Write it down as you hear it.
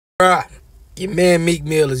Bruh, your man Meek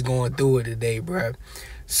Mill is going through it today, bruh.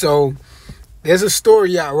 So, there's a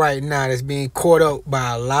story out right now that's being caught up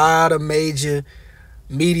by a lot of major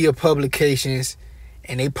media publications.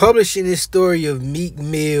 And they publishing this story of Meek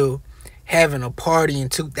Mill having a party in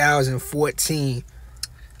 2014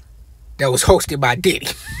 that was hosted by Diddy.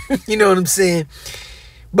 You know what I'm saying?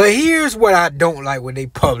 But here's what I don't like when they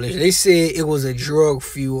publish. They said it was a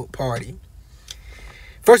drug-fueled party.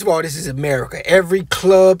 First of all, this is America. Every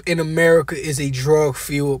club in America is a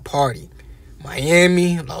drug-fueled party.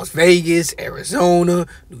 Miami, Las Vegas, Arizona,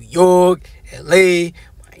 New York, LA,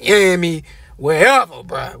 Miami, wherever,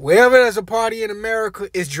 bro. Wherever there's a party in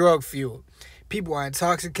America, it's drug-fueled. People are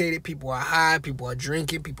intoxicated, people are high, people are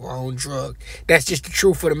drinking, people are on drugs. That's just the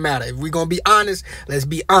truth of the matter. If we're going to be honest, let's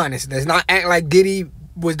be honest. Let's not act like Diddy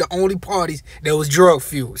was the only parties that was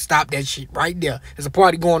drug-fueled. Stop that shit right there. There's a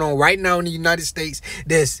party going on right now in the United States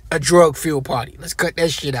that's a drug-fueled party. Let's cut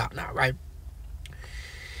that shit out now, right?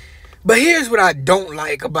 But here's what I don't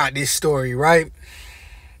like about this story, right?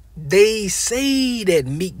 They say that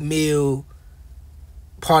Meek Mill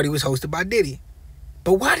party was hosted by Diddy.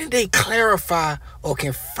 But why didn't they clarify or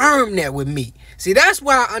confirm that with Meek? See, that's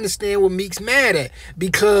why I understand what Meek's mad at.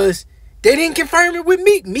 Because they didn't confirm it with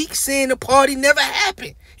Meek. Meek saying the party never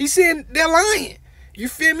happened. He's saying they're lying. You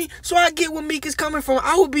feel me? So I get where Meek is coming from.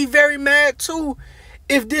 I would be very mad too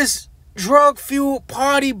if this drug-fueled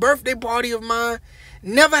party, birthday party of mine,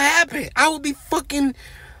 never happened. I would be fucking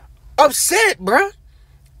upset, bruh.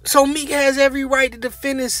 So Meek has every right to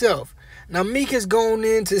defend himself. Now Meek has gone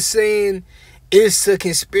into saying it's a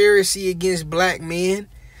conspiracy against black men.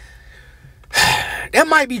 That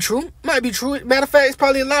might be true. Might be true. Matter of fact, it's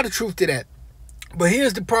probably a lot of truth to that. But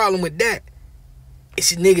here's the problem with that.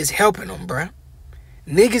 It's niggas helping them, bruh.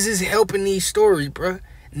 Niggas is helping these stories, bruh.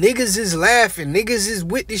 Niggas is laughing. Niggas is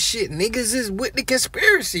with this shit. Niggas is with the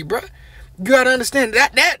conspiracy, bruh. You gotta understand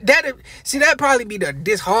that probably be the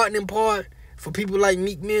disheartening part for people like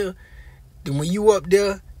Meek Mill. Then when you up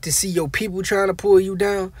there to see your people trying to pull you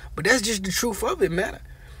down. But that's just the truth of it, matter.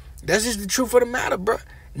 That's just the truth of the matter, bruh.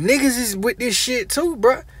 Niggas is with this shit too,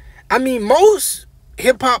 bruh. I mean, most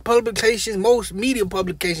hip-hop publications, most media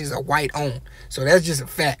publications are white-owned. So that's just a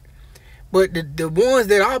fact. But the ones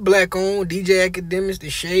that are black-owned, DJ Academics, The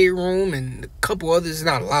Shade Room, and a couple others,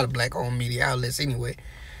 not a lot of black-owned media outlets anyway.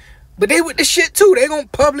 But they with the shit too. They gonna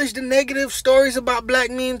publish the negative stories about black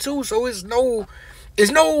men too. So it's no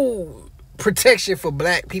protection for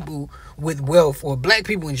black people with wealth or black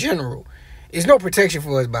people in general. There's no protection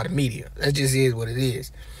for us by the media. That just is what it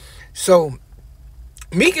is. So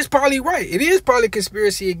Meek is probably right. It is probably a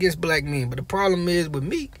conspiracy against black men. But the problem is with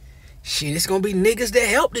Meek, shit, it's gonna be niggas that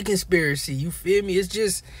help the conspiracy. You feel me? It's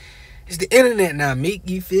the internet now, Meek.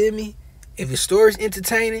 You feel me? If the story's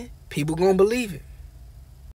entertaining, people gonna believe it.